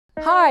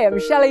Hi, I'm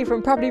Shelley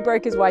from Property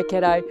Brokers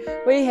Waikato.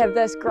 We have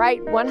this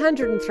great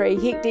 103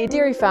 hectare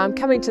dairy farm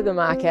coming to the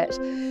market.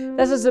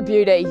 This is a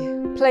beauty.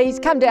 Please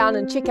come down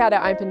and check out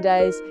our open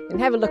days and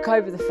have a look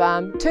over the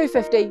farm.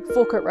 250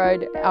 Forkert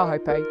Road,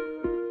 Ohaupo.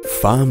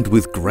 Farmed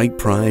with great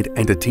pride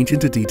and attention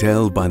to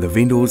detail by the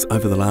vendors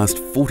over the last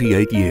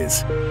 48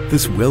 years.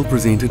 This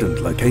well-presented and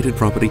located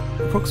property,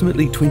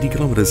 approximately 20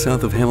 kilometres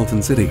south of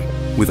Hamilton City,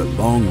 with a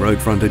long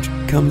road frontage,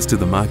 comes to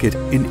the market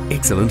in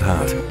excellent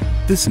heart.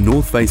 This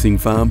north-facing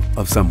farm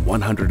of some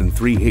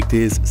 103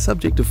 hectares,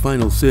 subject to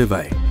final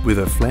survey, with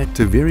a flat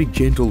to very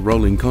gentle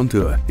rolling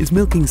contour, is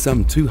milking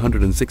some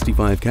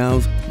 265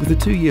 cows with a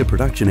 2-year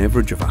production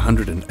average of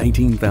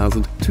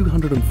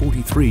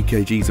 118,243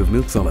 kgs of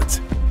milk solids.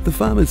 The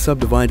farm is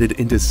subdivided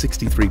into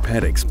 63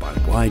 paddocks by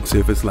wide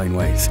surface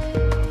laneways,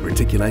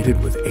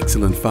 reticulated with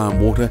excellent farm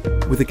water,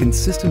 with a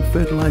consistent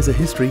fertiliser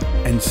history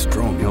and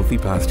strong healthy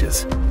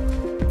pastures.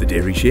 The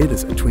dairy shed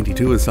is a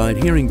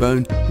 22-a-side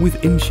herringbone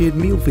with in-shed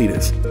meal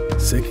feeders,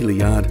 circular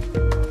yard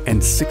and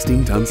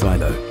 16-tonne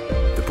silo.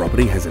 The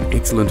property has an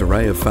excellent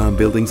array of farm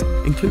buildings,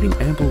 including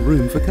ample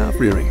room for calf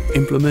rearing,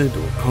 implement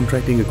or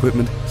contracting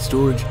equipment,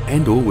 storage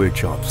and or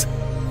workshops.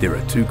 There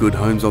are 2 good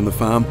homes on the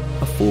farm,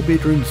 a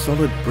 4-bedroom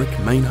solid brick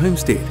main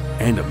homestead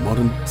and a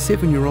modern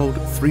 7-year-old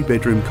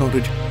 3-bedroom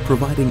cottage,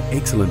 providing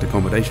excellent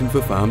accommodation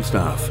for farm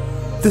staff.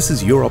 This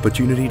is your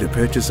opportunity to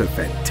purchase a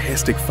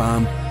fantastic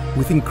farm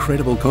with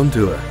incredible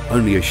contour,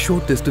 only a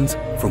short distance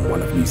from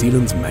one of New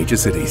Zealand's major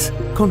cities.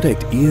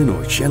 Contact Ian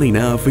or Shelley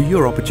now for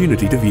your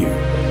opportunity to view.